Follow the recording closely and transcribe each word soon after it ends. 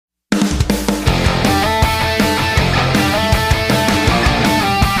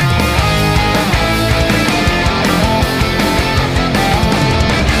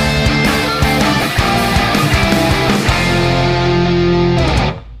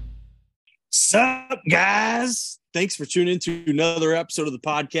What's up, guys? Thanks for tuning in to another episode of the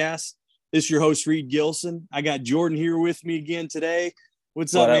podcast. This is your host, Reed Gilson. I got Jordan here with me again today.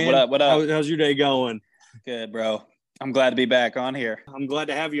 What's up, man? What up? How's your day going? Good, bro. I'm glad to be back on here. I'm glad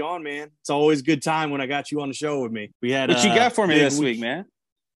to have you on, man. It's always a good time when I got you on the show with me. What you got for me this week, man?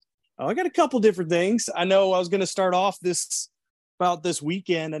 Oh, I got a couple different things. I know I was going to start off about this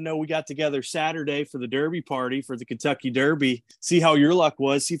weekend. I know we got together Saturday for the Derby party for the Kentucky Derby. See how your luck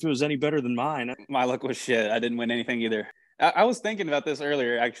was. See if it was any better than mine. My luck was shit. I didn't win anything either. I was thinking about this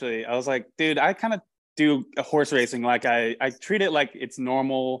earlier, actually. I was like, dude, I kind of do a horse racing like I treat it like it's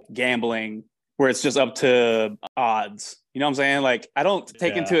normal gambling where it's just up to odds. You know what I'm saying? Like, I don't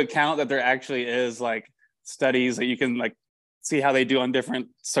take into account that there actually is like studies that you can like see how they do on different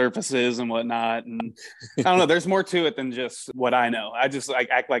surfaces and whatnot. And I don't know, there's more to it than just what I know. I just like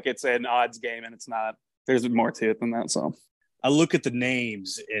act like it's an odds game and it's not. There's more to it than that. So I look at the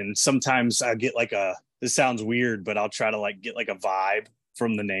names and sometimes I get like this sounds weird, but I'll try to like get like a vibe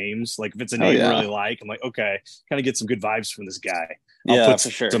from the names. Like if it's a name I really like, I'm like, okay, kind of get some good vibes from this guy. I'll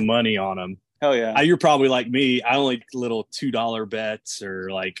put some money on him. Hell yeah. You're probably like me. I only little $2 bets or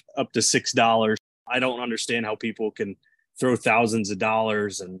like up to $6. I don't understand how people can throw thousands of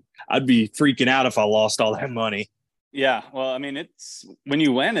dollars, and I'd be freaking out if I lost all that money. Yeah. Well, I mean, it's when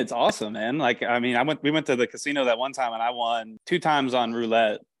you win, it's awesome, man. Like, I mean, we went to the casino that one time and I won 2 times on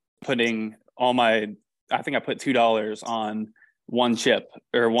roulette, putting I think I put $2 on one chip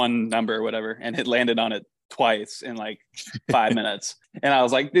or one number or whatever, and it landed on it twice in like 5 minutes. And I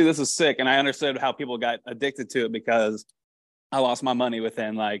was like, dude, this is sick. And I understood how people got addicted to it because I lost my money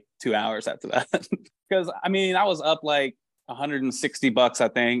within like 2 hours after that. Because I mean, I was up like $160, I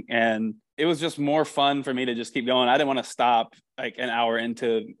think. And it was just more fun for me to just keep going. I didn't want to stop like an hour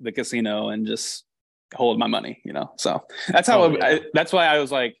into the casino and just hold my money, you know? So that's how, that's why I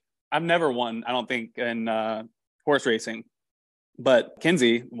was like, I've never won, I don't think, in horse racing. But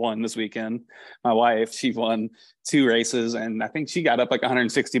Kinsey won this weekend. My wife, she won 2 races, and I think she got up like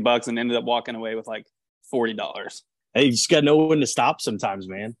 $160 and ended up walking away with like $40. Hey, you just got to know when to stop sometimes,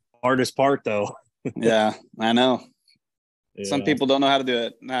 man. Hardest part, though. Yeah, I know. Yeah. Some people don't know how to do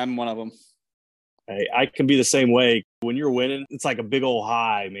it. I'm one of them. Hey, I can be the same way. When you're winning, it's like a big old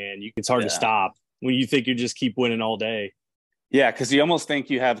high, man. It's hard to stop when you think you just keep winning all day. Yeah, because you almost think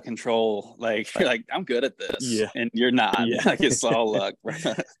you have control. Like, you're like, I'm good at this. And you're not. Like, it's all luck.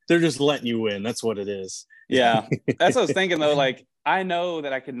 They're just letting you win. That's what it is. Yeah. That's what I was thinking, though. Like, I know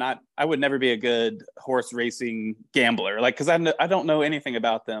that I would never be a good horse racing gambler. Like, because I don't know anything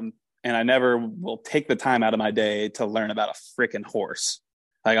about them. And I never will take the time out of my day to learn about a freaking horse.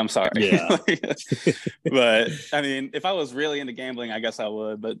 Like, I'm sorry. Yeah. But I mean, if I was really into gambling, I guess I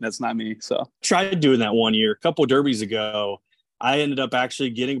would, but that's not me. So tried doing that one year, a couple of derbies ago. I ended up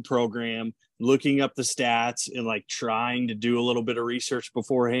actually getting a program, looking up the stats and like trying to do a little bit of research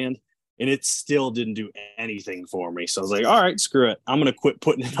beforehand. And it still didn't do anything for me. So I was like, all right, screw it. I'm going to quit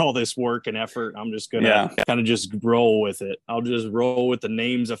putting in all this work and effort. I'm just going to kind of just roll with it. I'll just roll with the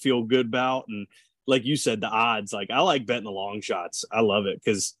names I feel good about. And like you said, the odds, like I like betting the long shots. I love it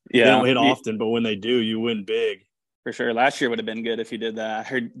because they don't hit often, but when they do, you win big. For sure. Last year would have been good if you did that.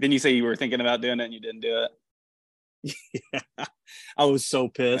 Didn't you say you were thinking about doing it and you didn't do it? Yeah, I was so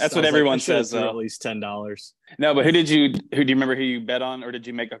pissed. That's what everyone says, though. At least $10. No, but who do you remember who you bet on, or did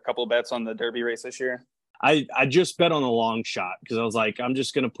you make a couple bets on the Derby race this year? I just bet on a long shot because I was like, I'm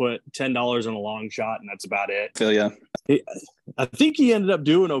just going to put $10 on a long shot, and that's about it. Feel ya. I think he ended up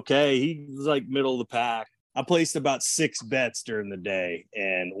doing okay. He was like middle of the pack. I placed about 6 bets during the day,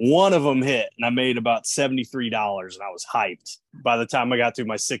 and one of them hit, and I made about $73, and I was hyped. By the time I got through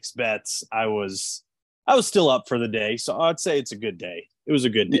my 6 bets, I was still up for the day, so I'd say it's a good day. It was a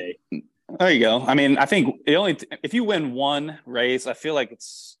good day. There you go. I mean, I think if you win one race, I feel like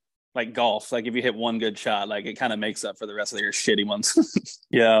it's like golf. Like if you hit one good shot, like it kind of makes up for the rest of your shitty ones.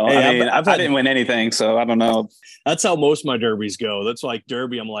 I didn't win anything, so I don't know. That's how most of my derbies go. That's like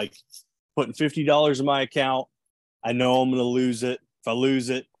Derby. I'm like putting $50 in my account. I know I'm going to lose it. If I lose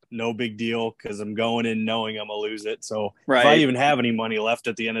it, no big deal because I'm going in knowing I'm going to lose it. So if I even have any money left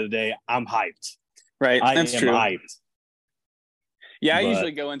at the end of the day, I'm hyped. Right. That's true. Hyped. Yeah, I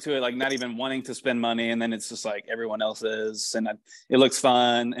usually go into it like not even wanting to spend money, and then it's just like everyone else is, and it looks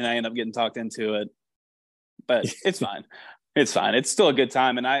fun, and I end up getting talked into it. But it's fine. It's fine. It's still a good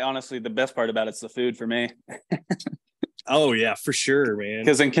time, and I honestly, the best part about it's the food for me. Oh yeah, for sure, man.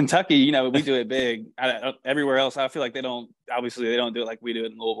 Because in Kentucky, you know, we do it big. Everywhere else, I feel like they don't do it like we do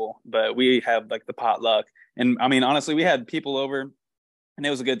it in Louisville, but we have like the potluck. And I mean, honestly, we had people over, and it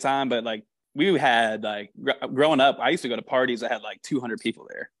was a good time. But like we had like growing up, I used to go to parties that had like 200 people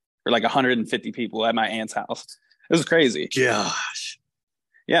there. for like 150 people at my aunt's house. It was crazy. Gosh.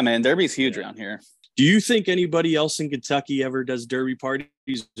 Yeah, man, Derby's huge around here. Do you think anybody else in Kentucky ever does Derby parties,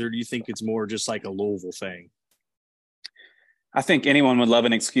 or do you think it's more just like a Louisville thing? I think anyone would love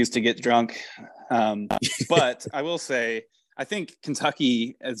an excuse to get drunk. But I will say, I think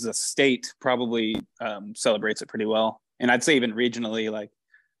Kentucky as a state probably celebrates it pretty well. And I'd say even regionally, like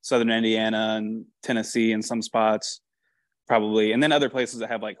Southern Indiana and Tennessee in some spots, probably. And then other places that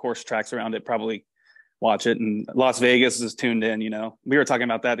have like horse tracks around it probably watch it. And Las Vegas is tuned in, we were talking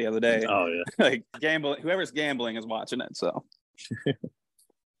about that the other day. Oh, yeah. Like gambling, whoever's gambling is watching it. So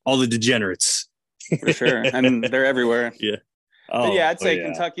all the degenerates. For sure. And they're everywhere. Yeah. But yeah, I'd say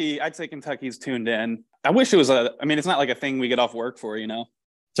Kentucky. I'd say Kentucky's tuned in. I wish it was it's not like a thing we get off work for,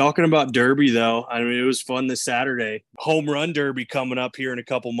 Talking about Derby, though, I mean, it was fun this Saturday. Home Run Derby coming up here in a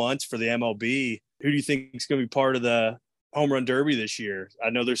couple months for the MLB. Who do you think is going to be part of the Home Run Derby this year? I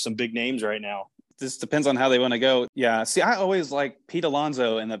know there's some big names right now. This depends on how they want to go. Yeah. See, I always like Pete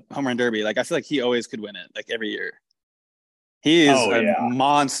Alonso in the Home Run Derby. Like, I feel like he always could win it, like every year. He is a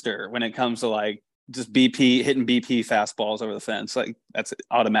monster when it comes to like just hitting BP fastballs over the fence. Like that's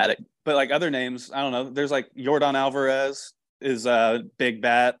automatic. But like other names, I don't know. There's like Yordan Alvarez is a big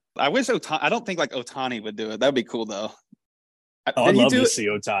bat. I wish I don't think like Ohtani would do it. That'd be cool though. I'd love to see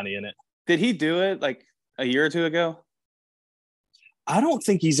Ohtani in it. Did he do it like a year or two ago? I don't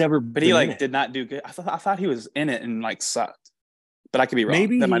think he's ever. But he like did not do good. I thought he was in it and like sucked. But I could be wrong.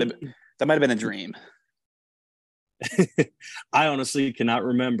 Maybe that might have been a dream. I honestly cannot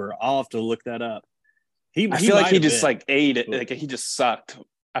remember. I'll have to look that up. I feel like he just like ate it. Like he just sucked.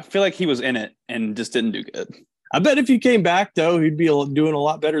 I feel like he was in it and just didn't do good. I bet if he came back though, he'd be doing a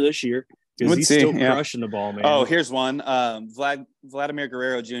lot better this year because he's still crushing the ball, man. Oh, here's one. Vladimir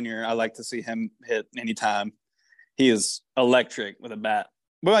Guerrero Jr. I like to see him hit anytime. He is electric with a bat.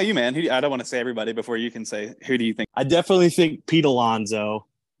 What about you, man? I don't want to say everybody before you can say. Who do you think? I definitely think Pete Alonso,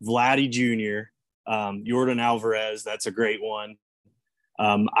 Vladdy Jr., Yordan Alvarez. That's a great one.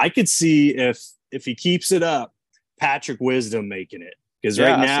 I could see if he keeps it up, Patrick Wisdom making it. Because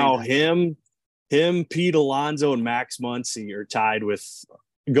right now, him, Pete Alonso, and Max Muncy are tied with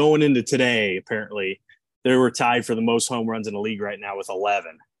going into today. Apparently, they were tied for the most home runs in the league right now with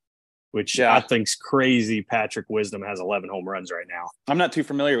 11, which I think's crazy. Patrick Wisdom has 11 home runs right now. I'm not too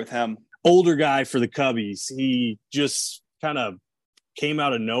familiar with him. Older guy for the Cubbies. He just kind of came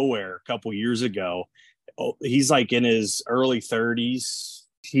out of nowhere a couple years ago. He's like in his early 30s.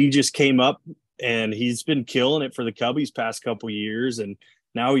 He just came up. And he's been killing it for the Cubbies past couple years. And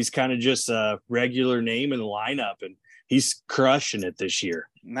now he's kind of just a regular name in the lineup. And he's crushing it this year,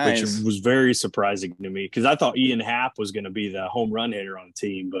 which was very surprising to me because I thought Ian Happ was going to be the home run hitter on the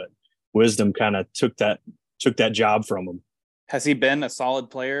team. But Wisdom kind of took that job from him. Has he been a solid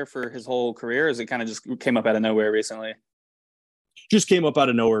player for his whole career? Or is it kind of just came up out of nowhere recently? Just came up out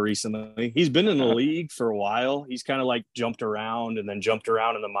of nowhere recently. He's been in the league for a while. He's kind of like jumped around in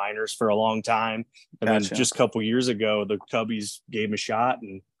the minors for a long time. And then just a couple years ago, the Cubbies gave him a shot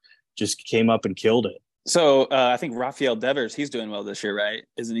and just came up and killed it. So I think Rafael Devers, he's doing well this year, right?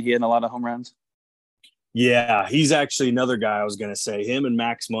 Isn't he hitting a lot of home runs? Yeah, he's actually another guy I was going to say. Him and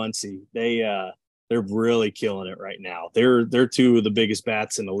Max Muncy, they're really killing it right now. They're two of the biggest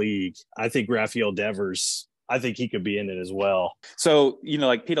bats in the league. I think Rafael Devers, I think he could be in it as well. So,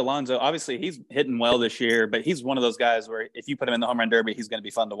 like Pete Alonso, obviously he's hitting well this year, but he's one of those guys where if you put him in the home run derby, he's going to be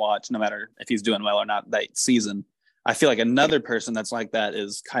fun to watch no matter if he's doing well or not that season. I feel like another person that's like that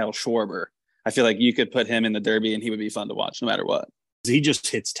is Kyle Schwarber. I feel like you could put him in the derby and he would be fun to watch no matter what. He just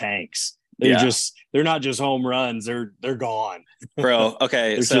hits tanks. They're not just home runs. They're gone. Bro.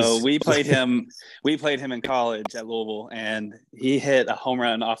 Okay. So we played him in college at Louisville and he hit a home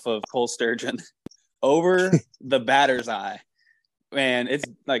run off of Cole Sturgeon over the batter's eye. And it's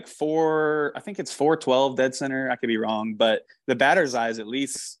like 412 dead center. I could be wrong, but the batter's eye is at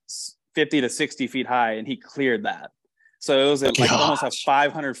least 50 to 60 feet high. And he cleared that. So it was like almost a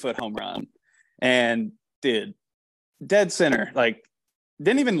 500-foot home run. And dude, dead center, like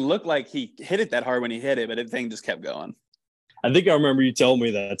didn't even look like he hit it that hard when he hit it, but the thing just kept going. I think I remember you telling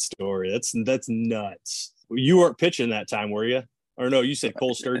me that story. That's nuts. You weren't pitching that time, were you? Or no, you said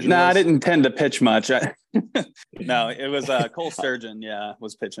Cole Sturgeon. No, I didn't tend to pitch much. No, it was Cole Sturgeon. Yeah,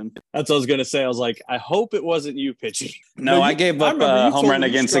 was pitching. That's what I was gonna say. I was like, I hope it wasn't you pitching. No, I gave up a home run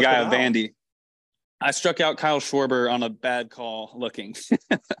against the guy of Vandy. I struck out Kyle Schwarber on a bad call. Looking,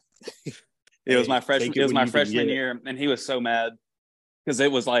 it was my freshman. It was my freshman year, and he was so mad because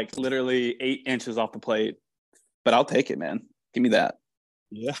it was like literally 8 inches off the plate. But I'll take it, man. Give me that.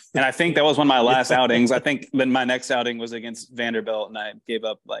 Yeah. And I think that was one of my last outings. I think then my next outing was against Vanderbilt, and I gave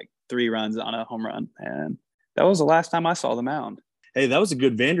up like 3 runs on a home run. And that was the last time I saw the mound. Hey, that was a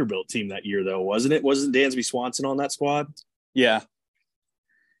good Vanderbilt team that year, though, wasn't it? Wasn't Dansby Swanson on that squad? Yeah.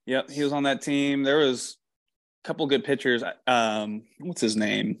 Yep. He was on that team. There was a couple good pitchers. What's his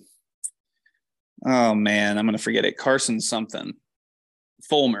name? Oh, man, I'm going to forget it. Carson something.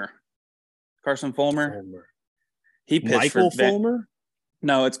 Fulmer. Carson Fulmer. He pitched Michael Fulmer?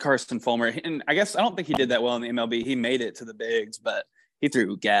 No, it's Carson Fulmer. And I guess I don't think he did that well in the MLB. He made it to the bigs, but he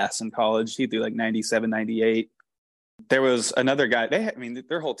threw gas in college. He threw like 97, 98. There was another guy.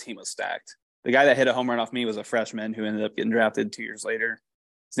 Their whole team was stacked. The guy that hit a home run off me was a freshman who ended up getting drafted 2 years later.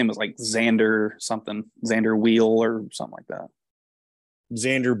 His name was like Xander Wheel or something like that.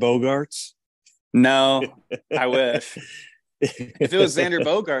 Xander Bogaerts? No, I wish. If it was Xander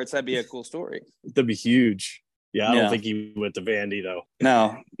Bogaerts, that'd be a cool story. That'd be huge. Yeah, I don't think he went to Vandy, though.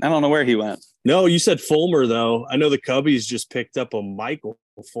 No, I don't know where he went. No, you said Fulmer, though. I know the Cubbies just picked up a Michael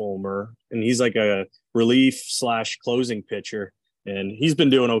Fulmer, and he's like a relief/closing pitcher, and he's been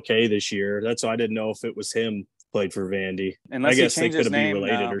doing okay this year. That's why I didn't know if it was him played for Vandy. Unless I guess they could have been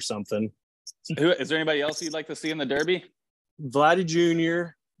related related or something. Is there anybody else you'd like to see in the Derby? Vladdy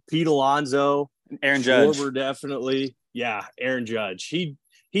Jr., Pete Alonso, Aaron Judge. Schwarber, definitely. Yeah, Aaron Judge. He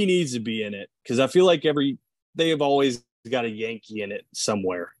needs to be in it because I feel like they have always got a Yankee in it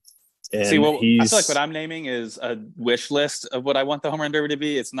somewhere. And see, I feel like what I'm naming is a wish list of what I want the home run derby to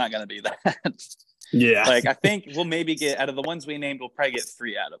be. It's not going to be that. Yeah. Like, I think we'll maybe get, out of the ones we named, we'll probably get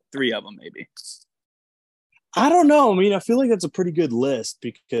 3 of them, maybe. I don't know. I mean, I feel like that's a pretty good list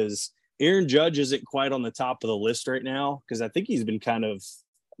because Aaron Judge isn't quite on the top of the list right now because I think he's been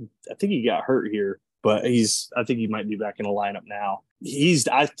I think he got hurt here, but I think he might be back in the lineup now. He's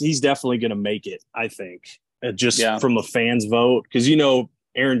definitely going to make it, I think, from the fans' vote because,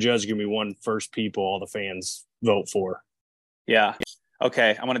 Aaron Judge is going to be one first people all the fans vote for. Yeah.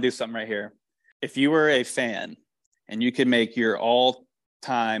 Okay. I want to do something right here. If you were a fan and you could make your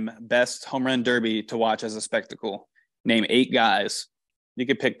all-time best home run derby to watch as a spectacle, name 8 guys. You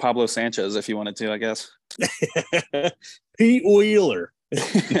could pick Pablo Sanchez if you wanted to, I guess. Pete Wheeler.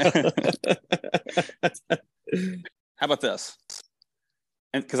 How about this?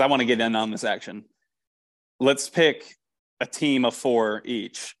 And because I want to get in on this action. Let's pick a team of 4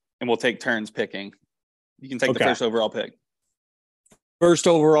 each, and we'll take turns picking. You can take the first overall pick. First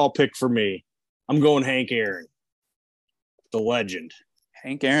overall pick for me. I'm going Hank Aaron, the legend.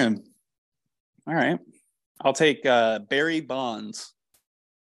 Hank Aaron. All right. I'll take Barry Bonds.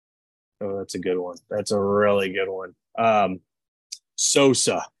 Oh, that's a good one. That's a really good one.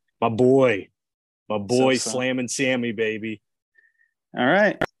 Sosa, my boy, Slamming Sammy, baby. All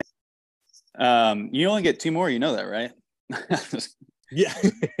right. You only get 2 more. You know that, right? Yeah.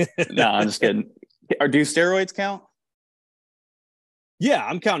 No, I'm just kidding. Do steroids count? Yeah,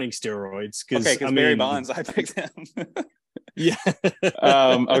 I'm counting steroids because Barry Bonds, I picked him. Yeah.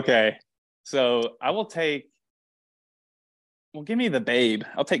 Okay. So I will take. Well, give me the Babe.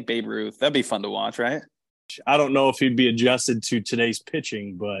 I'll take Babe Ruth. That'd be fun to watch, right? I don't know if he'd be adjusted to today's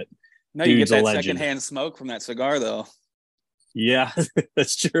pitching, but no, you get that secondhand smoke from that cigar, though. Yeah,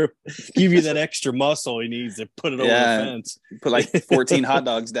 that's true. Give you that extra muscle he needs to put it over the fence. Put like 14 hot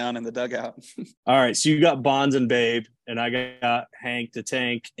dogs down in the dugout. All right, so you got Bonds and Babe, and I got Hank the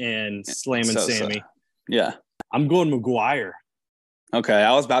Tank and Slamming Sammy. Yeah. I'm going McGuire. Okay,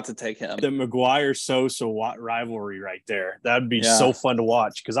 I was about to take him. The McGuire-Sosa rivalry right there. That'd be so fun to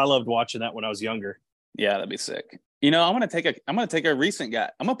watch because I loved watching that when I was younger. Yeah, that'd be sick. I'm gonna take a recent guy.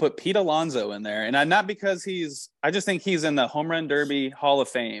 I'm gonna put Pete Alonso in there, and not because I just think he's in the Home Run Derby Hall of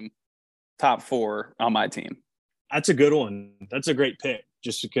Fame top 4 on my team. That's a good one. That's a great pick,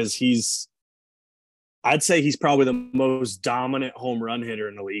 just because I'd say he's probably the most dominant home run hitter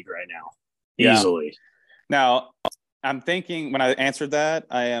in the league right now, easily. Now, I'm thinking when I answered that,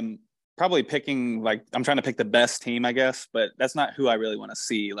 I am probably picking I'm trying to pick the best team, I guess, but that's not who I really want to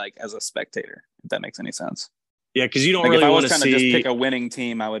see as a spectator, if that makes any sense. Yeah, because you don't really want to see. If I was trying to just pick a winning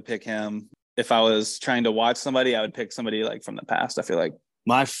team, I would pick him. If I was trying to watch somebody, I would pick somebody from the past. I feel like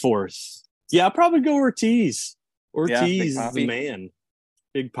my 4th. Yeah, I'll probably go Ortiz. Ortiz is the man.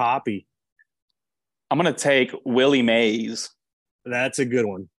 Big Poppy. I'm gonna take Willie Mays. That's a good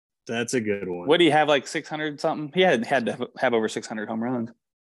one. What do you have, 600 something? He had to have over 600 home runs.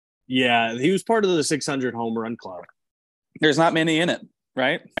 Yeah, he was part of the 600 home run club. There's not many in it,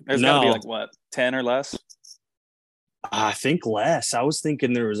 right? There's got to be 10 or less? I think less. I was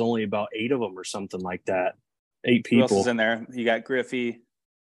thinking there was only about 8 of them or something like that. 8 people. Who else is in there? You got Griffey,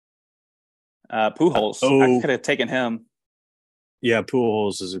 Pujols. I could have taken him. Yeah,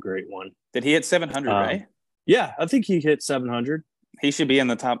 Pujols is a great one. Did he hit 700, right? Yeah, I think he hit 700. He should be in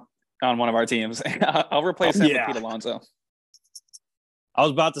the top on one of our teams. I'll replace him with Pete Alonso. I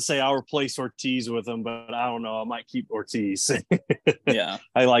was about to say I'll replace Ortiz with him, but I don't know. I might keep Ortiz. Yeah.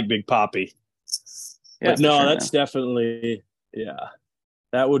 I like Big Papi. Yeah, but no, sure, that's definitely, yeah.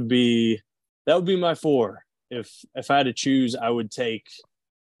 That would be my 4. If I had to choose, I would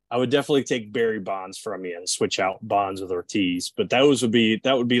definitely take Barry Bonds from you and switch out Bonds with Ortiz. But that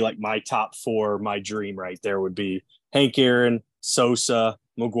would be like my top 4. My dream right there would be Hank Aaron, Sosa,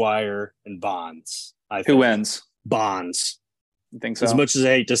 McGwire, and Bonds. Who wins? Bonds. You think so? As much as I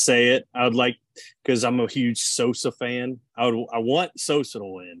hate to say it, I would like, because I'm a huge Sosa fan. I want Sosa to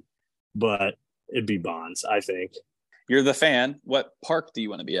win, but it'd be Bonds, I think. You're the fan. What park do you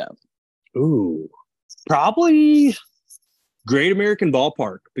want to be at? Ooh, probably Great American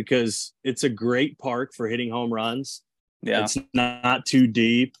Ballpark, because it's a great park for hitting home runs. Yeah. It's not too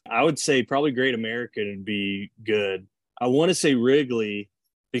deep. I would say probably Great American would be good. I want to say Wrigley,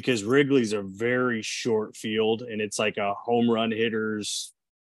 because Wrigley's a very short field and it's like a home run hitters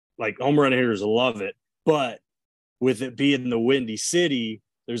love it. But with it being the Windy City,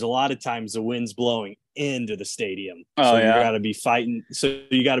 there's a lot of times the wind's blowing into the stadium. Oh, you got to be fighting. So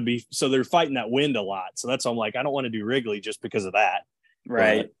they're fighting that wind a lot. So that's why I'm like, I don't want to do Wrigley just because of that.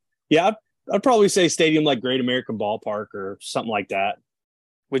 Right. But yeah, I'd probably say stadium like Great American Ballpark or something like that.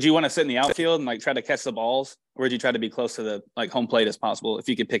 Would you want to sit in the outfield and like try to catch the balls, or would you try to be close to the like home plate as possible if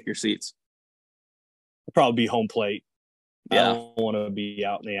you could pick your seats? I'd probably be home plate. Yeah. I don't want to be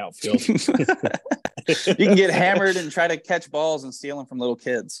out in the outfield. You can get hammered and try to catch balls and steal them from little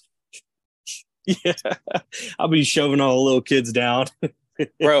kids. Yeah, I'll be shoving all the little kids down.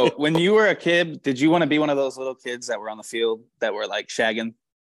 Bro, when you were a kid, did you want to be one of those little kids that were on the field that were like shagging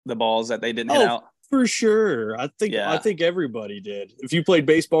the balls that they didn't hit out? For sure. I think everybody did. If you played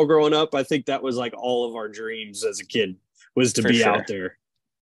baseball growing up, I think that was like all of our dreams as a kid was to be out there.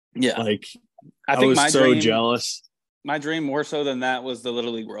 Yeah. Like I think was so jealous. My dream more so than that was the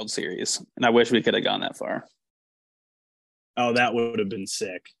Little League World Series. And I wish we could have gone that far. Oh, that would have been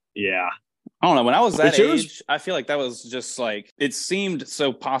sick. Yeah. I don't know. When I was that age, I feel like that was just like, it seemed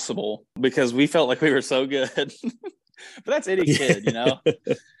so possible because we felt like we were so good. But that's any kid, you know?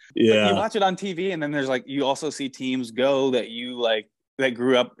 Yeah. Like you watch it on TV and then there's like, you also see teams go that you like, that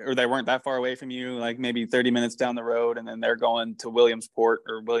grew up or they weren't that far away from you, like maybe 30 minutes down the road. And then they're going to Williamsport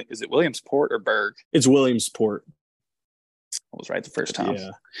is it Williamsport or Berg? It's Williamsport. I was right the first time.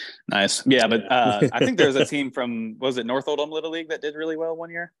 Yeah. Nice. Yeah. But I think there was a team from, was it North Oldham Little League that did really well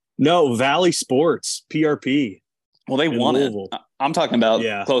one year? No, Valley Sports, PRP. Well, they won Louisville. It. I'm talking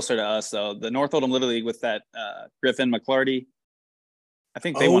about closer to us, though. The North Oldham Little League with that Griffin McClarty. I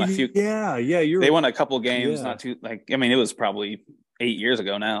think they won a few. Yeah. They won a couple games, not too it was probably 8 years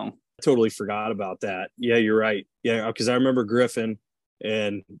ago now. I totally forgot about that. Yeah, you're right. Yeah, because I remember Griffin,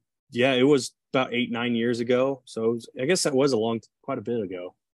 and it was about 8-9 years ago. So I guess that was quite a bit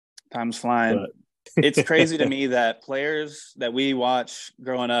ago. Time's flying. It's crazy to me that players that we watch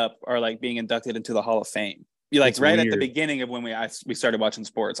growing up are like being inducted into the Hall of Fame. You're like at the beginning of when we started watching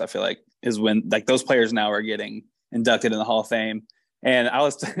sports, I feel like is when like those players now are getting inducted in the Hall of Fame. And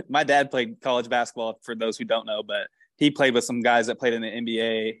my dad played college basketball for those who don't know, but he played with some guys that played in the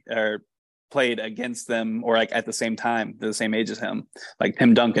NBA or played against them or like at the same time, the same age as him, like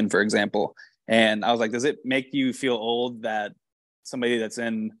Tim Duncan, for example. And I was like, does it make you feel old that somebody that's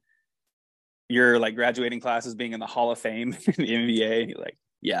in your like graduating class is being in the Hall of Fame in the NBA? Like,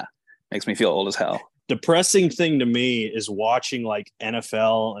 yeah, makes me feel old as hell. Depressing thing to me is watching like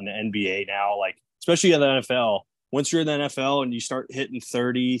NFL and NBA now, like especially in the NFL. Once you're in the NFL and you start hitting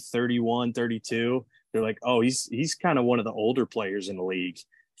 30, 31, 32, they're like, oh, he's kind of one of the older players in the league.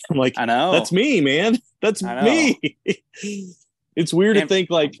 I'm like, I know. That's me, man. That's me. It's weird to think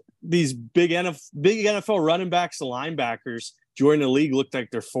like these big NFL running backs and linebackers joining the league look like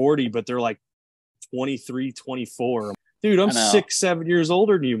they're 40, but they're like 23, 24. Dude, I'm 6-7 years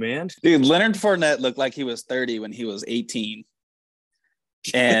older than you, man. Dude, Leonard Fournette looked like he was 30 when he was 18.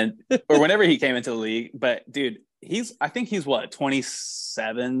 And or whenever he came into the league. But dude, I think he's what,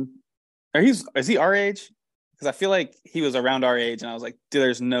 27? Or is he our age? Because I feel like he was around our age, and I was like, dude,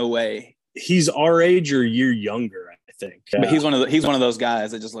 there's no way. He's our age or a year younger, I think. But he's one of those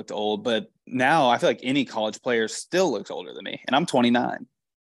guys that just looked old. But now I feel like any college player still looks older than me. And I'm 29.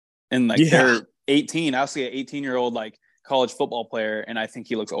 And like they're 18. I'll see an 18-year-old like college football player, and I think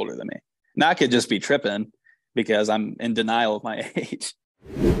he looks older than me. Now I could just be tripping because I'm in denial of my age.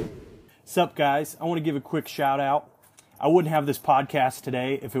 Sup, guys? I want to give a quick shout out. I wouldn't have this podcast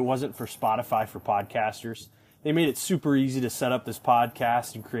today if it wasn't for Spotify for Podcasters. They made it super easy to set up this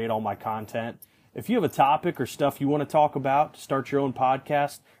podcast and create all my content. If you have a topic or stuff you want to talk about to start your own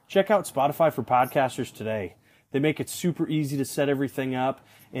podcast, check out Spotify for Podcasters today. They make it super easy to set everything up,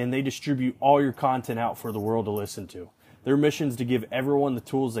 and they distribute all your content out for the world to listen to. Their mission is to give everyone the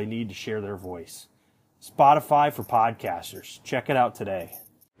tools they need to share their voice. Spotify for Podcasters. Check it out today.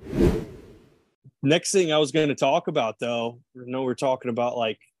 Next thing I was going to talk about, though, I know we're talking about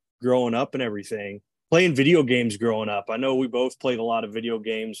like growing up and everything. Playing video games growing up. I know we both played a lot of video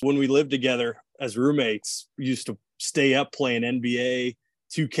games. When we lived together as roommates, we used to stay up playing NBA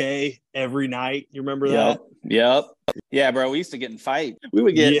 2K every night. You remember that? Yep. Yeah, bro. We used to get in fight. We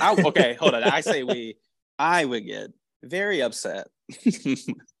would get okay, hold on. I would get very upset.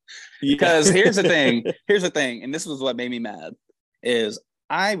 Because here's the thing, and this was what made me mad, is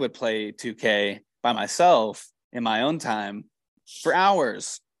I would play 2K by myself in my own time for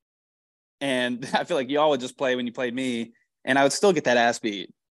hours. And I feel like y'all would just play when you played me, and I would still get that ass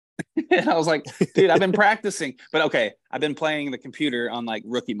beat. And I was like, dude, I've been practicing. But okay, I've been playing the computer on like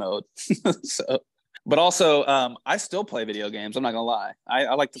rookie mode. But also, I still play video games. I'm not gonna lie.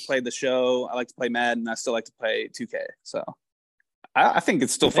 I like to play the show. I like to play Madden. I still like to play 2K. So I think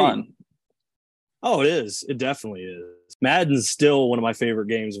it's still fun. Oh, it is. It definitely is. Madden's still one of my favorite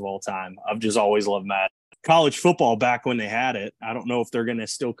games of all time. I've just always loved Madden. College football back when they had it. I don't know if they're going to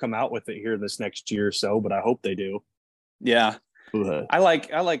still come out with it here this next year or so, but I hope they do. Yeah. I like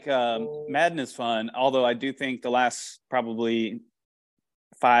Madden is fun, although I do think the last probably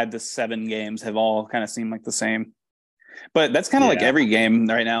 5 to 7 games have all kind of seemed like the same. But that's kind of like every game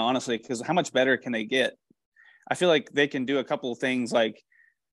right now, honestly, because how much better can they get? I feel like they can do a couple of things. Like,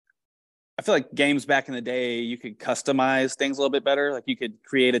 I feel like games back in the day, you could customize things a little bit better. Like you could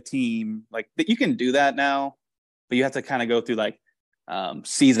create a team, like you can do that now, but you have to kind of go through like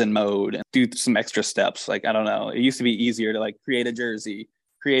season mode and do some extra steps. Like, I don't know. It used to be easier to like create a jersey,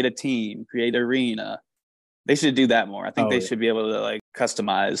 create a team, create an arena. They should do that more. I think they should be able to like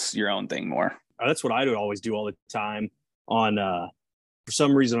customize your own thing more. That's what I always do all the time on, for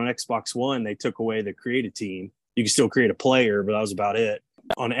some reason on Xbox One, they took away the create a team. You can still create a player, but that was about it.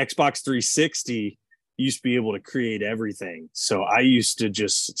 On Xbox 360, you used to be able to create everything. So I used to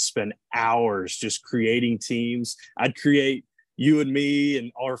just spend hours just creating teams. I'd create you and me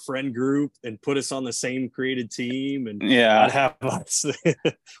and our friend group and put us on the same created team. And I'd have us,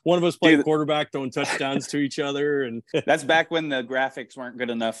 one of us playing quarterback, throwing touchdowns to each other. And that's back when the graphics weren't good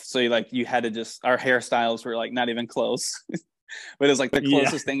enough. So you had to just, our hairstyles were like not even close. But it was like the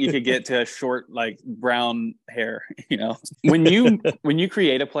closest thing you could get to a short, like brown hair, you know. When you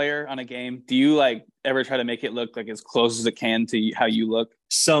create a player on a game, do you like ever try to make it look like as close as it can to how you look?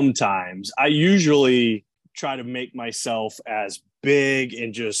 Sometimes. I usually try to make myself as big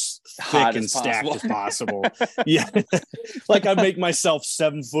and just thick and stacked as possible. Yeah. Like I make myself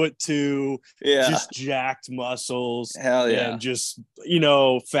 7'2", just jacked muscles. Hell yeah. And just,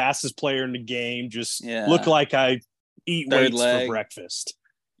 fastest player in the game. Just look like I eat Third weights leg. for breakfast.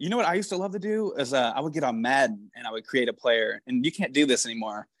 You know what I used to love to do is I would get on Madden and I would create a player, and you can't do this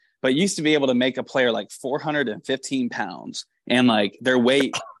anymore, but you used to be able to make a player like 415 pounds, and like their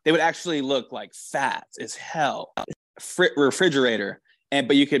weight, they would actually look like fat as hell, refrigerator,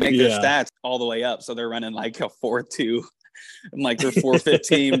 but you could make their stats all the way up, so they're running like a 4.2 and like they're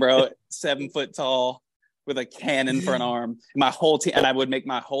 415, bro, 7 foot tall, with a cannon for an arm. My whole team, and I would make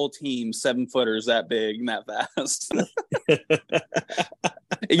my whole team 7-footers that big and that fast.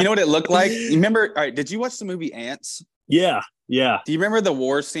 You know what it looked like? You remember? All right, did you watch the movie Ants? Yeah. Do you remember the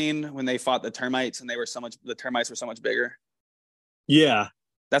war scene when they fought the termites and the termites were so much bigger? Yeah.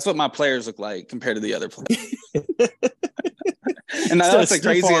 That's what my players look like compared to the other players. And that's a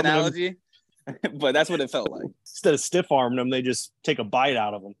crazy analogy, but that's what it felt like. Instead of stiff arming them, they just take a bite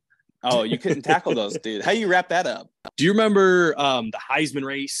out of them. Oh, you couldn't tackle those, dude. How you wrap that up? Do you remember the Heisman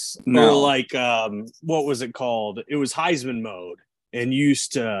race? No. Or like, what was it called? It was Heisman mode. And you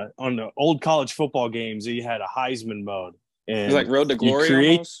used to, on the old college football games, you had a Heisman mode. And it was like Road to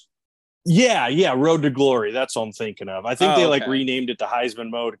Glory almost? Yeah, Road to Glory. That's what I'm thinking of. I think they like renamed it to Heisman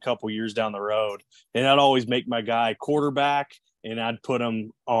mode a couple years down the road. And I'd always make my guy quarterback, and I'd put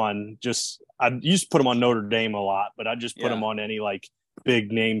him on I used to put him on Notre Dame a lot, but I'd just put him on any like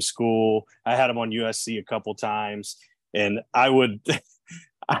big name school. I had him on USC a couple times, and I would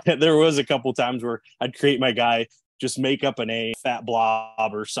there was a couple times where I'd create my guy, just make up a name, Fat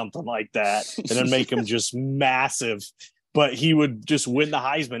Blob or something like that, and then make him just massive, but he would just win the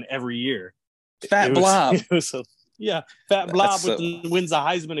Heisman every year. Fat Blob. Fat Blob wins the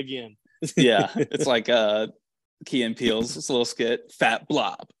Heisman again. Yeah, it's like Key and Peele's little skit, Fat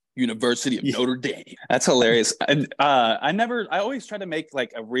Blob. University of Notre Dame. That's hilarious. I always try to make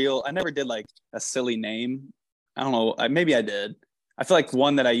like I never did like a silly name. I don't know. Maybe I did. I feel like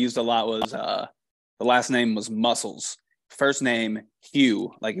one that I used a lot was the last name was Muscles. First name,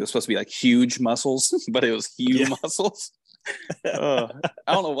 Hugh. Like it was supposed to be like huge muscles, but it was Hugh Muscles. I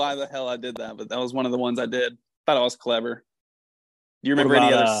don't know why the hell I did that, but that was one of the ones I did. Thought it was clever. Do you remember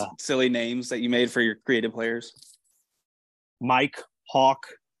any other silly names that you made for your creative players? Mike, Hawk.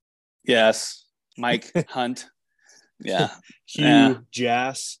 Yes. Mike, Hunt. Yeah. Hugh,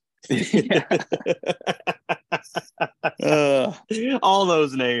 Jass. All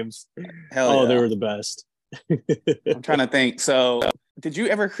those names. Hell yeah. They were the best. I'm trying to think. So, did you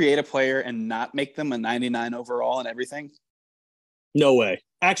ever create a player and not make them a 99 overall and everything? No way.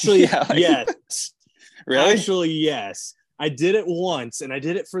 Actually, yes. Really? Actually, yes. I did it once, and I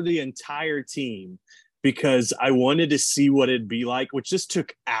did it for the entire team because I wanted to see what it'd be like, which just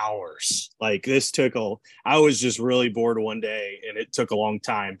took hours. Like I was just really bored one day, and it took a long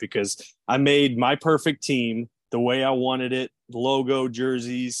time because I made my perfect team the way I wanted it, logo,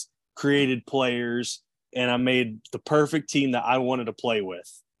 jerseys, created players, and I made the perfect team that I wanted to play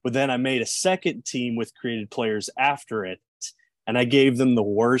with. But then I made a second team with created players after it, and I gave them the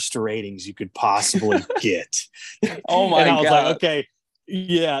worst ratings you could possibly get. Oh my God. And I was like, okay,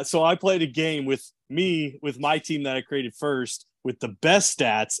 yeah. So I played a game with my team that I created first with the best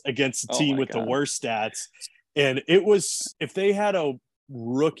stats against the team with the worst stats. And it was, if they had a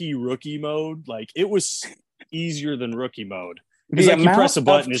rookie mode, like it was easier than rookie mode. Because like you press a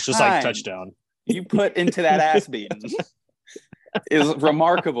button, it's just like touchdown. You put into that ass beating is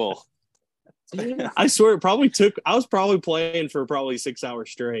remarkable. I swear I was probably playing for probably 6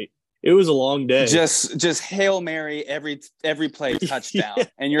 hours straight. It was a long day. Just Hail Mary every play touchdown. Yeah.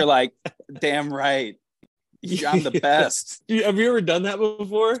 And you're like, damn right. I'm the best. Have you ever done that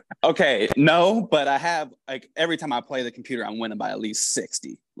before? Okay, no, but I have. Like every time I play the computer, I'm winning by at least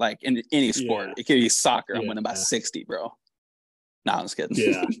 60. Like in any sport. It could be soccer, I'm winning by 60, bro. No, I'm just kidding.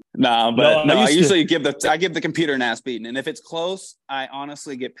 Yeah. I usually give the computer an ass beating. And if it's close, I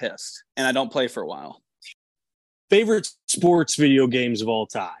honestly get pissed and I don't play for a while. Favorite sports video games of all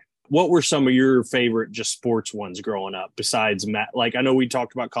time? What were some of your favorite just sports ones growing up besides like I know we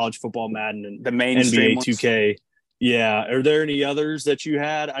talked about college football, Madden, and the mainstream NBA 2K. Yeah. Are there any others that you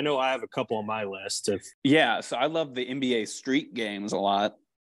had? I know I have a couple on my list. Yeah. So I love the NBA Street games a lot.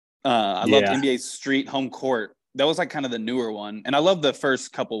 I love NBA Street Home Court. That was like kind of the newer one. And I love the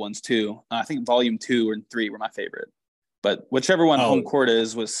first couple ones too. I think volume 2 and 3 were my favorite. But whichever one Home Court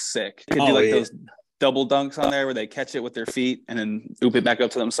was sick. You could do like those double dunks on there where they catch it with their feet and then oop it back up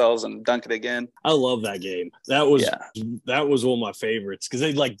to themselves and dunk it again. I love that game. That was one of my favorites because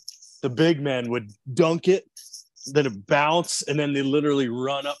they like the big men would dunk it, then it bounce, and then they literally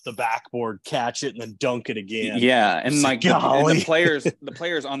run up the backboard, catch it, and then dunk it again. Yeah, and like the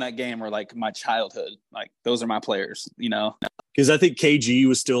players on that game were like my childhood. Like those are my players, you know. Because I think KG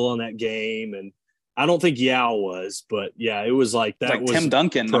was still on that game, and I don't think Yao was, but yeah, it was like that. Like was Tim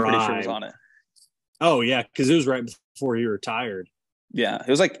Duncan, prime. I'm pretty sure was on it. Oh yeah, because it was right before he retired. Yeah, it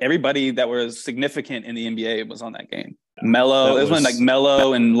was like everybody that was significant in the NBA was on that game. Melo, it was when like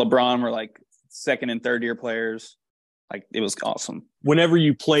Melo and LeBron were like second and third year players. Like it was awesome. Whenever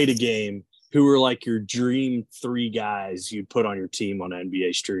you played a game, who were like your dream 3 guys you'd put on your team on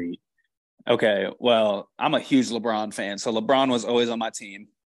NBA Street? Okay, well, I'm a huge LeBron fan, so LeBron was always on my team.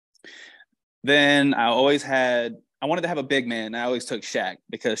 Then I wanted to have a big man. I always took Shaq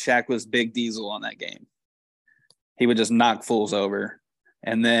because Shaq was Big Diesel on that game. He would just knock fools over.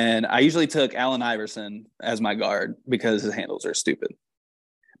 And then I usually took Allen Iverson as my guard because his handles are stupid.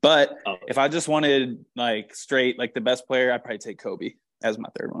 But if I just wanted like straight, like the best player, I'd probably take Kobe as my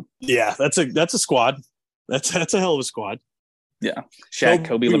third one. Yeah, that's a squad. That's a hell of a squad. Yeah. Shaq,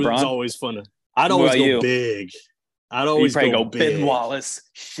 Kobe, LeBron. It's always fun. I'd always go big. I'd always go big. Ben Wallace,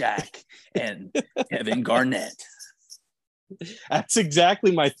 Shaq, and Kevin Garnett. That's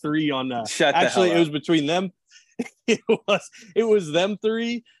exactly my 3 on actually it was between them. It was them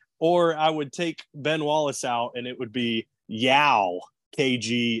 3, or I would take Ben Wallace out and it would be Yao,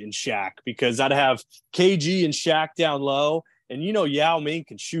 KG, and Shaq, because I'd have KG and Shaq down low, and you know Yao Ming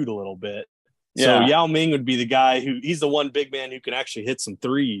can shoot a little bit. Yeah. So Yao Ming would be the guy he's the one big man who can actually hit some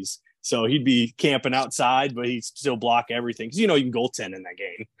threes. So he'd be camping outside, but he'd still block everything. Because, you know, you can goaltend in that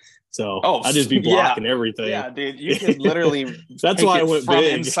game. So I'd just be blocking everything. Yeah, dude. You could literally that's why I went from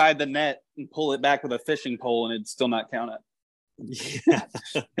big. Inside the net and pull it back with a fishing pole, and it'd still not count it. Yeah.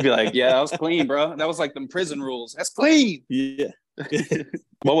 You'd be like, yeah, that was clean, bro. That was like them prison rules. That's clean. Yeah.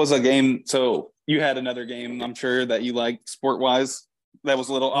 What was a game? So you had another game, I'm sure, that you liked sport-wise? that was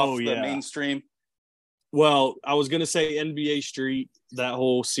a little off the yeah. mainstream? Well, I was going to say NBA Street. That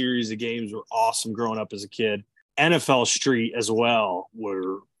whole series of games were awesome growing up as a kid. NFL Street as well,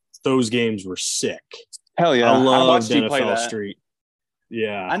 those games were sick. Hell yeah. I loved watched you NFL play that. Street.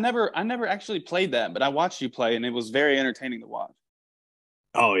 Yeah. I never actually played that, but I watched you play, and it was very entertaining to watch.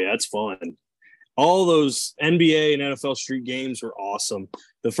 Oh, yeah, it's fun. All those NBA and NFL Street games were awesome.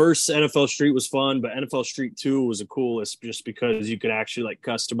 The first NFL Street was fun, but NFL Street 2 was the coolest just because you could actually like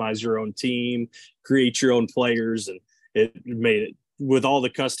customize your own team, create your own players, and it made it, with all the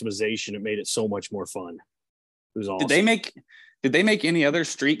customization, it made it so much more fun. It was awesome. Did they make any other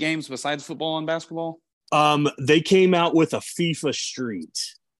street games besides football and basketball? They came out with a FIFA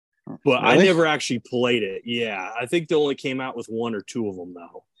Street, but Really? I never actually played it. Yeah, I think they only came out with 1 or 2 of them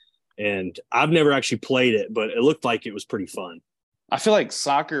though. And I've never actually played it, but it looked like it was pretty fun. I feel like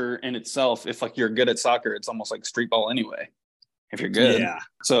soccer in itself, if like you're good at soccer, it's almost like street ball anyway. If you're good. Yeah.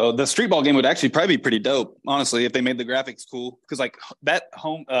 So the street ball game would actually probably be pretty dope, honestly, if they made the graphics cool. Because like that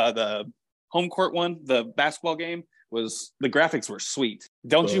the home court one, the basketball game, the graphics were sweet.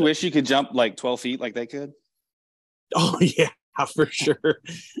 Don't you wish you could jump like 12 feet like they could? Oh yeah, for sure.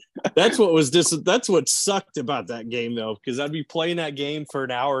 That's what sucked about that game though, because I'd be playing that game for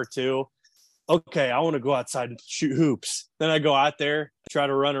an hour or two. Okay, I want to go outside and shoot hoops. Then I go out there, try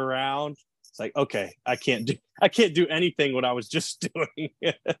to run around. It's like, okay, I can't do anything what I was just doing.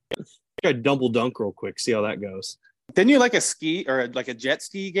 I double dunk real quick, see how that goes. Didn't you like a ski or like a jet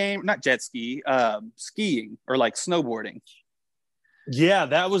ski game? Not jet ski, skiing or like snowboarding. Yeah,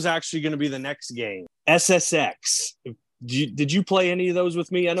 that was actually going to be the next game. SSX. Did you play any of those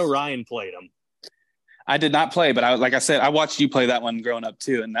with me? I know Ryan played them. I did not play, but like I said, I watched you play that one growing up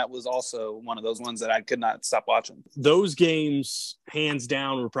too, and that was also one of those ones that I could not stop watching. Those games, hands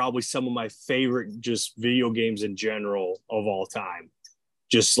down, were probably some of my favorite just video games in general of all time.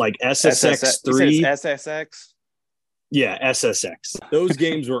 Just like SSX3. SSX? Yeah, SSX. Those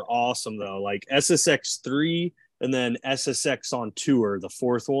games were awesome though. Like SSX3 and then SSX on Tour, the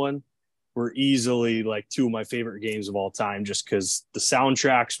 4th one, were easily like 2 of my favorite games of all time just because the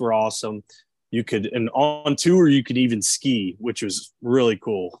soundtracks were awesome. And on Tour, you could even ski, which was really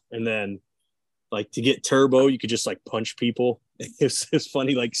cool. And then like to get turbo, you could just like punch people. It's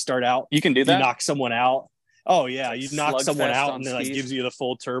funny, like start out. You can do that? You knock someone out. Oh yeah. Like you knock someone out and then like gives you the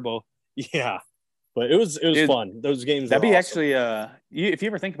full turbo. Yeah. But it was fun. Those games that'd be awesome. Actually if you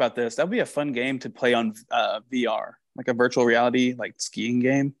ever think about this, that'd be a fun game to play on VR, like a virtual reality like skiing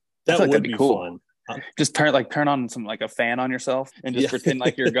game. That'd be cool. Fun. Just turn on some like a fan on yourself and just pretend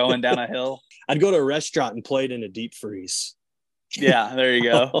like you're going down a hill. I'd go to a restaurant and play it in a deep freeze. Yeah, there you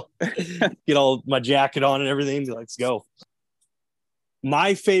go. Get all my jacket on and everything. Let's go.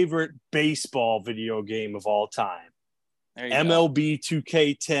 My favorite baseball video game of all time. MLB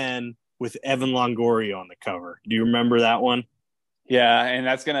 2K10 with Evan Longoria on the cover. Do you remember that one? Yeah, and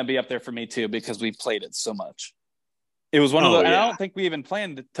that's going to be up there for me too because we played it so much. It was one of those, and I don't think we even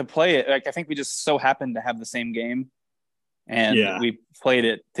planned to play it. Like, I think we just so happened to have the same game, and we played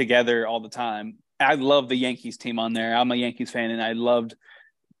it together all the time. I love the Yankees team on there. I'm a Yankees fan, and I loved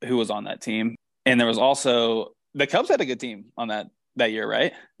who was on that team. And there was also the Cubs had a good team on that year,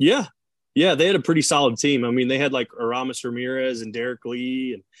 right? Yeah. Yeah, they had a pretty solid team. I mean, they had like Aramis Ramirez and Derek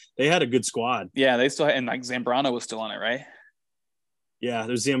Lee, and they had a good squad. Yeah, they still had, and like Zambrano was still on it, right? Yeah,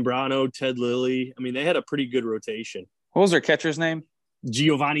 there's Zambrano, Ted Lilly. I mean, they had a pretty good rotation. What was their catcher's name?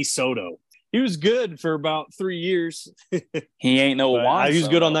 Giovanni Soto. He was good for about 3 years. He ain't no Juan. He was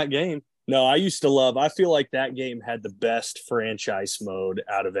good on that game. No, I feel like that game had the best franchise mode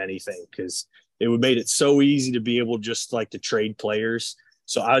out of anything because it made it so easy to be able just like to trade players.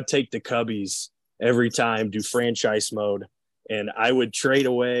 So I would take the Cubbies every time, do franchise mode, and I would trade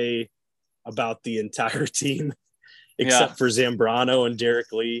away about the entire team. Except for Zambrano and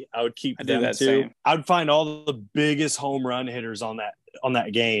Derek Lee. I would keep them too. Same. I would find all the biggest home run hitters on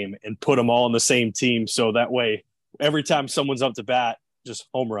that game and put them all on the same team. So that way, every time someone's up to bat, just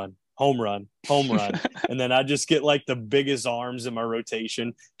home run. And then I just get like the biggest arms in my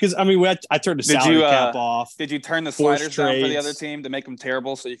rotation. Because, I mean, I turned the salary cap off. Did you turn the sliders down for the other team to make them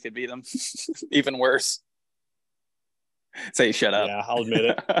terrible so you could beat them? Even worse. Say shut up. Yeah, I'll admit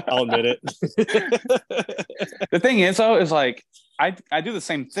it. The thing is, though, is like I do the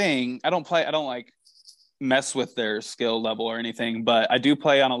same thing. I don't like mess with their skill level or anything, but I do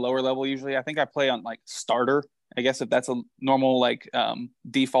play on a lower level usually. I think I play on like starter, I guess, if that's a normal like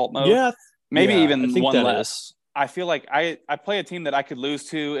default mode. Yeah. Maybe even one less. I feel like I play a team that I could lose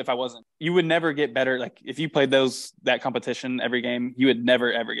to if I wasn't. You would never get better. Like if you played that competition every game, you would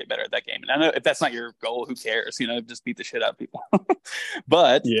never ever get better at that game. And I know if that's not your goal, who cares? Just beat the shit out of people.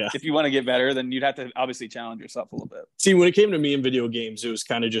 But Yeah. if you want to get better, then you'd have to obviously challenge yourself a little bit. See, when it came to me in video games, it was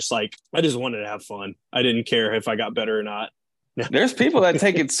kind of just like I just wanted to have fun. I didn't care if I got better or not. There's people that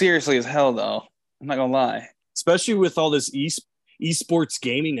take it seriously as hell, though. I'm not gonna lie. Especially with all this esports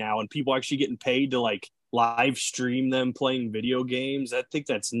gaming now, and people actually getting paid to like live stream them playing video games. I think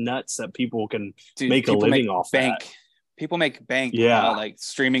that's nuts that people can make a living off that. People make bank, like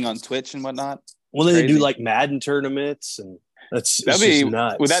streaming on Twitch and whatnot. Well, then they do like Madden tournaments, and that's just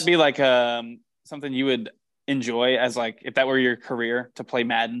nuts. Would that be like something you would enjoy as like if that were your career to play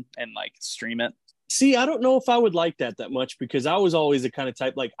Madden and like stream it? See, I don't know if I would like that much because I was always the kind of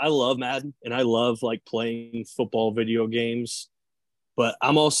type like I love Madden and I love like playing football video games. But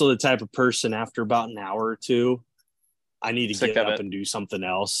I'm also the type of person after about an hour or two, I need to get up and do something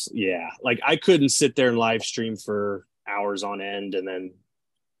else. Yeah. Like I couldn't sit there and live stream for hours on end and then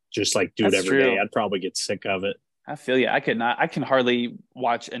just like do it every day. I'd probably get sick of it. I feel you. I can hardly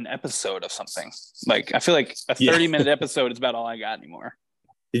watch an episode of something. Like I feel like a 30-minute episode is about all I got anymore.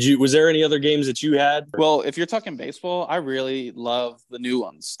 Was there any other games that you had? Well, if you're talking baseball, I really love the new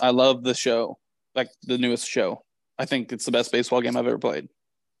ones. I love the show, like the newest show. I think it's the best baseball game I've ever played.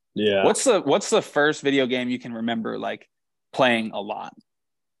 Yeah. What's the first video game you can remember like playing a lot?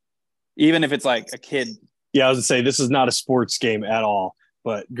 Even if it's like a kid. Yeah, I was gonna say this is not a sports game at all.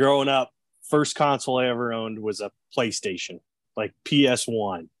 But growing up, first console I ever owned was a PlayStation, like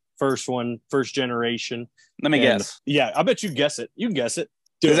PS1. First one, first generation. Let me guess. Yeah, I bet you guess it. You can guess it.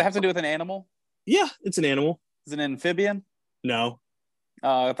 Does it have to do with an animal? Yeah, it's an animal. Is it an amphibian? No.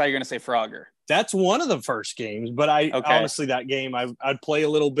 I thought you were going to say Frogger. That's one of the first games, but honestly, that game, I'd play a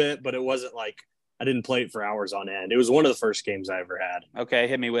little bit, but it wasn't like, I didn't play it for hours on end. It was one of the first games I ever had. Okay,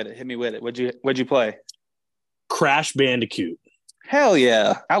 hit me with it. What'd you play? Crash Bandicoot. Hell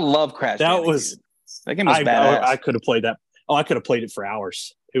yeah. I love Crash Bandicoot. That game was badass. I could have played that. Oh, I could have played it for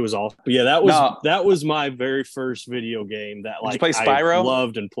hours. It was awesome. But yeah, that was my very first video game that like Did you play Spyro? I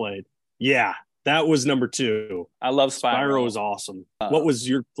loved and played. Yeah, that was number 2. I love Spyro. Spyro was awesome. What was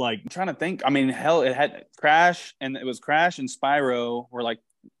your like? I'm trying to think. I mean, hell, it had Crash and Spyro were like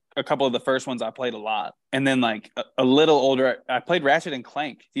a couple of the first ones I played a lot. And then like a little older, I played Ratchet and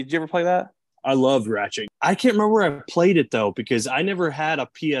Clank. Did you ever play that? I loved Ratchet. I can't remember where I played it though because I never had a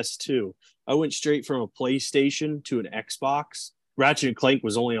PS2. I went straight from a PlayStation to an Xbox. Ratchet and Clank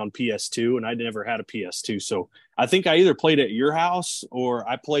was only on PS2, and I never had a PS2. So I think I either played it at your house or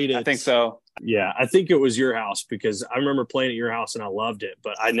I played it. I think so. Yeah, I think it was your house because I remember playing at your house and I loved it,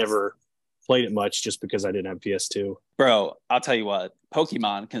 but I never played it much just because I didn't have PS2. Bro, I'll tell you what,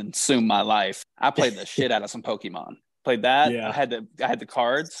 Pokemon consumed my life. I played the shit out of some Pokemon. Played that. Yeah. I had the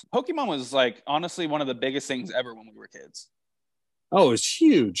cards. Pokemon was like honestly one of the biggest things ever when we were kids. Oh, it was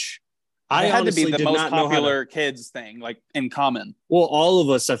huge. I had to be the most popular kids thing, like in common. Well, all of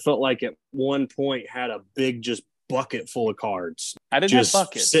us, I felt like at one point had a big just bucket full of cards. I didn't have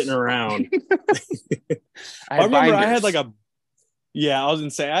buckets sitting around. I remember I had like I was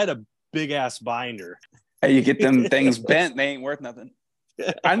gonna say I had a big ass binder. Hey, you get them things bent, they ain't worth nothing.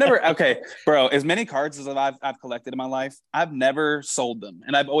 Okay, bro, as many cards as I've collected in my life, I've never sold them.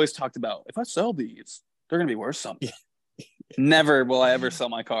 And I've always talked about if I sell these, they're gonna be worth something. Never will I ever sell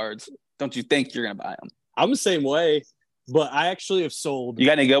my cards. Don't you think you're going to buy them? I'm the same way, but I actually have sold. You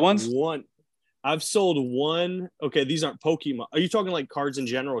got any good ones? I've sold one. Okay, these aren't Pokemon. Are you talking like cards in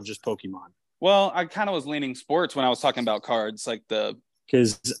general or just Pokemon? Well, I kind of was leaning sports when I was talking about cards, like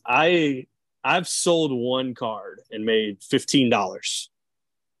because I've sold one card and made $15.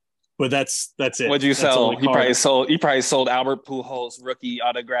 But that's it. What'd you sell? You probably sold Albert Pujols rookie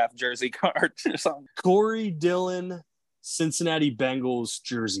autograph jersey card or something. Corey Dillon Cincinnati Bengals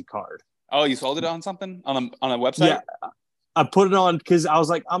jersey card. Oh, you sold it on something on a website? Yeah, I put it on because I was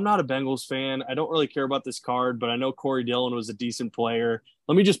like, I'm not a Bengals fan. I don't really care about this card, but I know Corey Dillon was a decent player.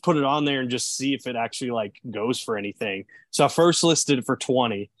 Let me just put it on there and just see if it actually like goes for anything. So I first listed it for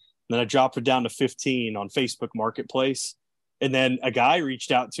 20, then I dropped it down to 15 on Facebook Marketplace. And then a guy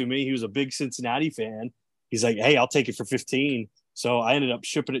reached out to me. He was a big Cincinnati fan. He's like, hey, I'll take it for 15. So I ended up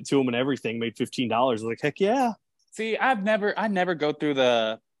shipping it to him and everything, made $15. I was like, heck yeah. See, I never go through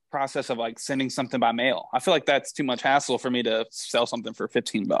the process of like sending something by mail. I feel like that's too much hassle for me to sell something for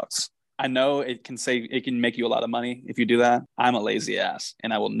 $15. I know it can make you a lot of money if you do that. I'm a lazy ass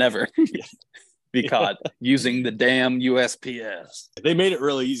and I will never be caught using the damn USPS. They made it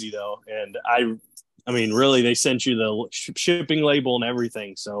really easy though. And I I mean, really, they sent you the shipping label and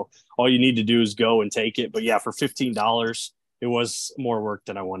everything. So all you need to do is go and take it. But yeah, for $15, it was more work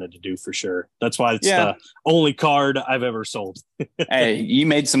than I wanted to do for sure. That's why it's the only card I've ever sold. Hey, you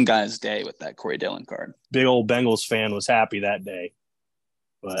made some guy's day with that Corey Dillon card. Big old Bengals fan was happy that day.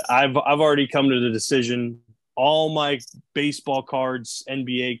 But I've already come to the decision. All my baseball cards,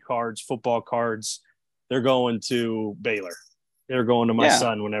 NBA cards, football cards, they're going to Baylor. They're going to my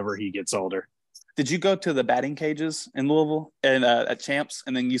son whenever he gets older. Did you go to the batting cages in Louisville and at Champs,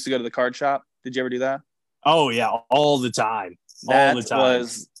 and then used to go to the card shop? Did you ever do that? Oh yeah, all the time. That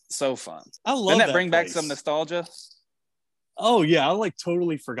was so fun. I love. Didn't that bring back some nostalgia? Oh yeah, I like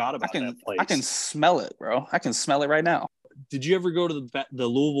totally forgot about that place. I can smell it, bro. I can smell it right now. Did you ever go to the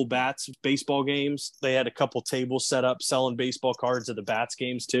Louisville Bats baseball games? They had a couple tables set up selling baseball cards at the Bats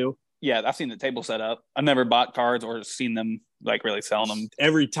games too. Yeah, I've seen the table set up. I've never bought cards or seen them like really selling them.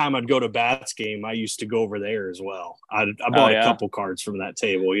 Every time I'd go to Bats game, I used to go over there as well. I bought a couple cards from that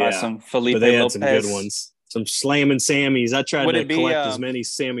table. Yeah, some Felipe but they had Lopez. some good ones. Some Slammin' Sammys. I tried to collect as many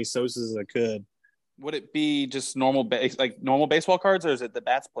Sammy Sosas as I could. Would it be just normal baseball cards, or is it the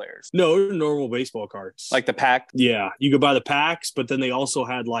Bats players? No, normal baseball cards. Like the pack? Yeah, you could buy the packs, but then they also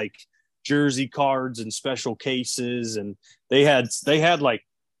had like jersey cards and special cases, and they had like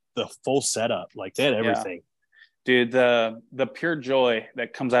the full setup. Like they had everything. Dude, the pure joy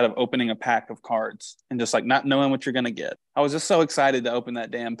that comes out of opening a pack of cards and just like not knowing what you're gonna get. I was just so excited to open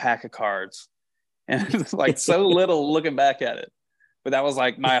that damn pack of cards. And it's like so little looking back at it. But that was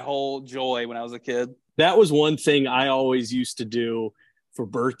like my whole joy when I was a kid. That was one thing I always used to do for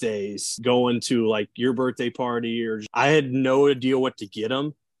birthdays, going to like your birthday party, or I had no idea what to get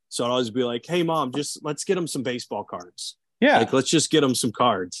them. So I'd always be like, hey mom, let's get them some baseball cards. Yeah. Like, let's just get them some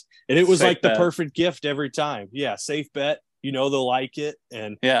cards. And it was safe like bet. The perfect gift every time. Yeah. Safe bet. You know, they'll like it.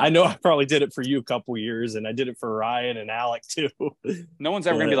 And I know I probably did it for you a couple years, and I did it for Ryan and Alec too. No one's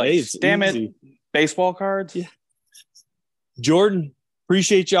ever going to be like, hey, damn it. Baseball cards. Yeah. Jordan,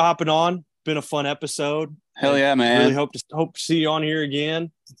 appreciate you hopping on. Been a fun episode. Hell yeah, man. Really hope to see you on here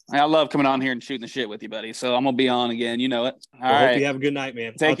again. I love coming on here and shooting the shit with you, buddy. So I'm gonna be on again. You know it. All right. Hope you have a good night,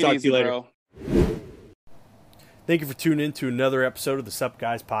 man. I'll talk to you later. Bro. Thank you for tuning in to another episode of the Sup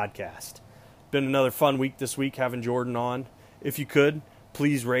Guys podcast. Been another fun week this week having Jordan on. If you could,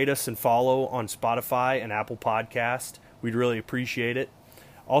 please rate us and follow on Spotify and Apple Podcast. We'd really appreciate it.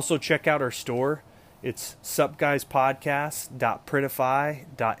 Also, check out our store. It's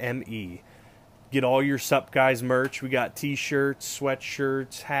supguyspodcast.printify.me. Get all your Sup Guys merch. We got t-shirts,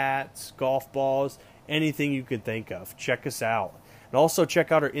 sweatshirts, hats, golf balls, anything you can think of. Check us out. And also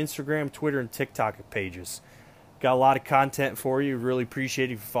check out our Instagram, Twitter, and TikTok pages. Got a lot of content for you. Really appreciate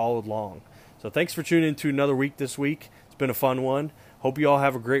it if you followed along. So thanks for tuning in to another week this week. It's been a fun one. Hope you all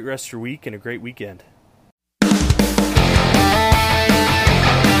have a great rest of your week and a great weekend.